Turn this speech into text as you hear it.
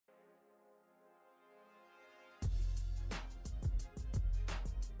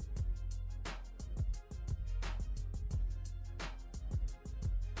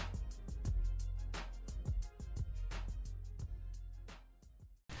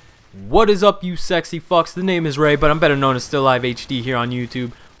What is up, you sexy fucks? The name is Ray, but I'm better known as StiLLAlivEHD here on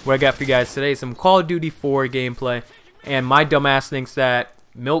YouTube. What I got for you guys today is some Call of Duty 4 gameplay, and my dumbass thinks that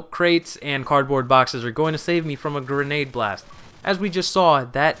milk crates and cardboard boxes are going to save me from a grenade blast. As we just saw,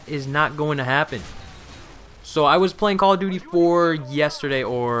 that is not going to happen. So I was playing Call of Duty 4 yesterday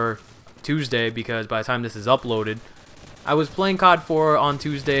or Tuesday, because by the time this is uploaded, I was playing COD 4 on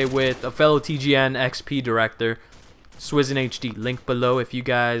Tuesday with a fellow TGN XP director, SwizzY. Link below if you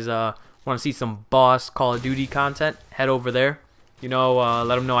guys want to see some boss Call of Duty content. Head over there. You know,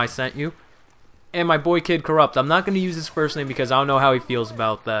 let him know I sent you. And my boy Kid Corrupt. I'm not going to use his first name because I don't know how he feels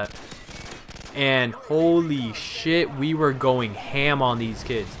about that. And holy shit, we were going ham on these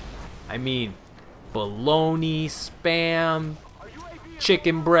kids. I mean, bologna, spam,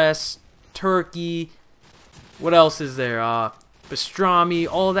 chicken breast, turkey. What else is there? Pastrami,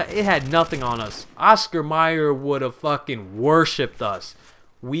 all that. It had nothing on us. Oscar Mayer would have fucking worshipped us.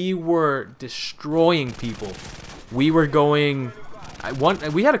 We were destroying people. We were going...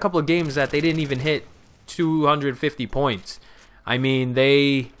 we had a couple of games that they didn't even hit 250 points. I mean,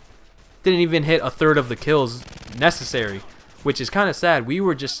 they didn't even hit a third of the kills necessary, which is kind of sad. We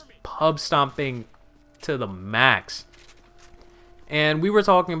were just pub stomping to the max. And we were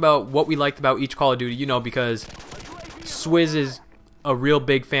talking about what we liked about each Call of Duty, you know, because Swizz is a real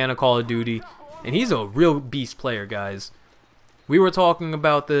big fan of Call of Duty, and he's a real beast player, guys. We were talking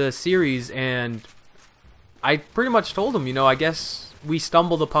about the series, and I pretty much told him, you know, I guess we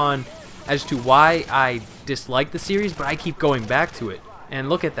stumbled upon as to why I dislike the series, but I keep going back to it. And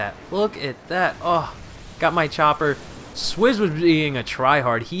look at that. Look at that. Oh, got my chopper. Swizz was being a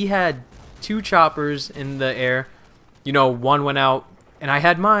tryhard. He had 2 choppers in the air. You know, one went out, and I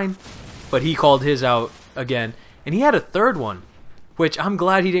had mine, but he called his out again. And he had a third one, which I'm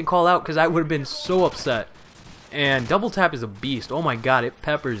glad he didn't call out because I would have been so upset. And double tap is a beast. Oh my god, it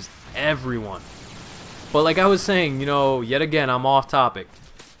peppers everyone. But like I was saying, you know, yet again, I'm off topic.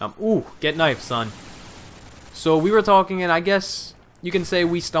 Ooh, get knifed, son. So we were talking, and I guess you can say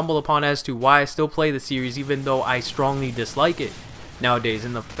we stumbled upon as to why I still play the series, even though I strongly dislike it nowadays.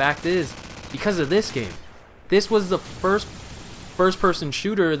 And the fact is, because of this game. This was the first-person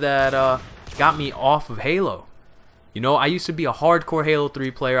shooter that got me off of Halo. You know, I used to be a hardcore Halo 3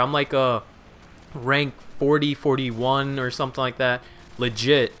 player. I'm like a rank 40, 41 or something like that.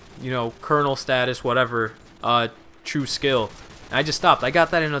 Legit, you know, colonel status, whatever, true skill. And I just stopped. I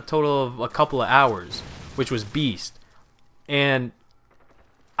got that in a total of a couple of hours, which was beast. And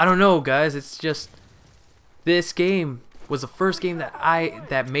I don't know, guys, it's just this game was the first game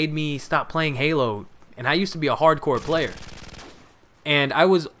that made me stop playing Halo. And I used to be a hardcore player. And I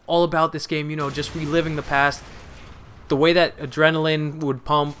was all about this game, you know, just reliving the past. The way that adrenaline would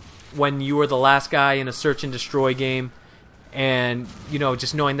pump when you were the last guy in a search and destroy game. And, you know,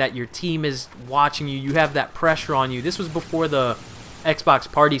 just knowing that your team is watching you. You have that pressure on you. This was before the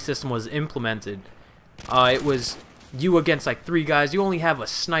Xbox party system was implemented. It was you against like 3 guys. You only have a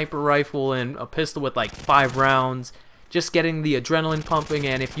sniper rifle and a pistol with like 5 rounds. Just getting the adrenaline pumping,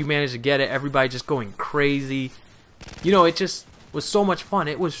 and if you manage to get it, everybody just going crazy. You know, it just was so much fun.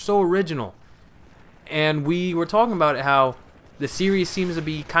 It was so original. And we were talking about it, how the series seems to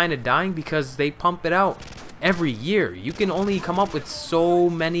be kind of dying because they pump it out every year. You can only come up with so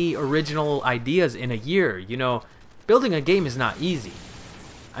many original ideas in a year. You know, building a game is not easy.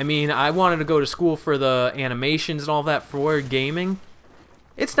 I mean, I wanted to go to school for the animations and all that for gaming.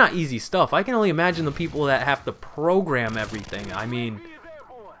 It's not easy stuff. I can only imagine the people that have to program everything. I mean,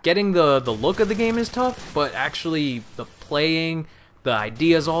 getting the look of the game is tough, but actually the playing, the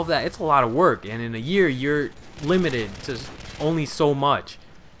ideas, all of that, it's a lot of work. And in a year, you're limited to only so much.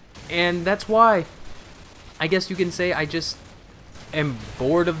 And that's why, I guess you can say, I just am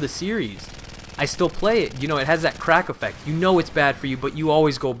bored of the series. I still play it. You know, it has that crack effect. You know it's bad for you, but you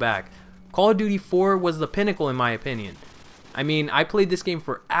always go back. Call of Duty 4 was the pinnacle in my opinion. I mean, I played this game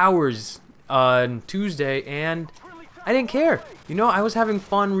for hours on Tuesday, and I didn't care. You know, I was having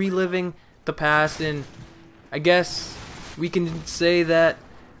fun reliving the past, and I guess we can say that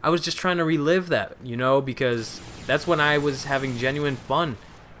I was just trying to relive that, you know, because that's when I was having genuine fun.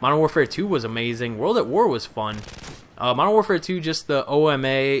 Modern Warfare 2 was amazing. World at War was fun. Modern Warfare 2, just the OMA,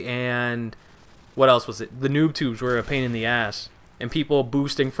 and what else was it? The noob tubes were a pain in the ass, and people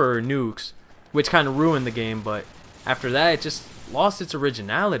boosting for nukes, which kind of ruined the game, but after that, it just lost its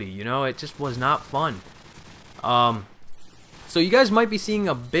originality, you know? It just was not fun. So you guys might be seeing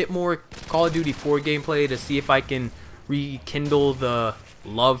a bit more Call of Duty 4 gameplay to see if I can rekindle the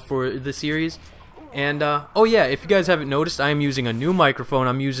love for the series. And, oh yeah, if you guys haven't noticed, I am using a new microphone.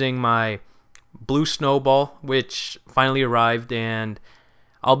 I'm using my blue Snowball, which finally arrived, and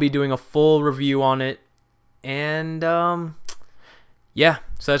I'll be doing a full review on it. And yeah,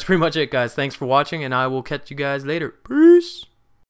 so that's pretty much it, guys. Thanks for watching, and I will catch you guys later. Peace.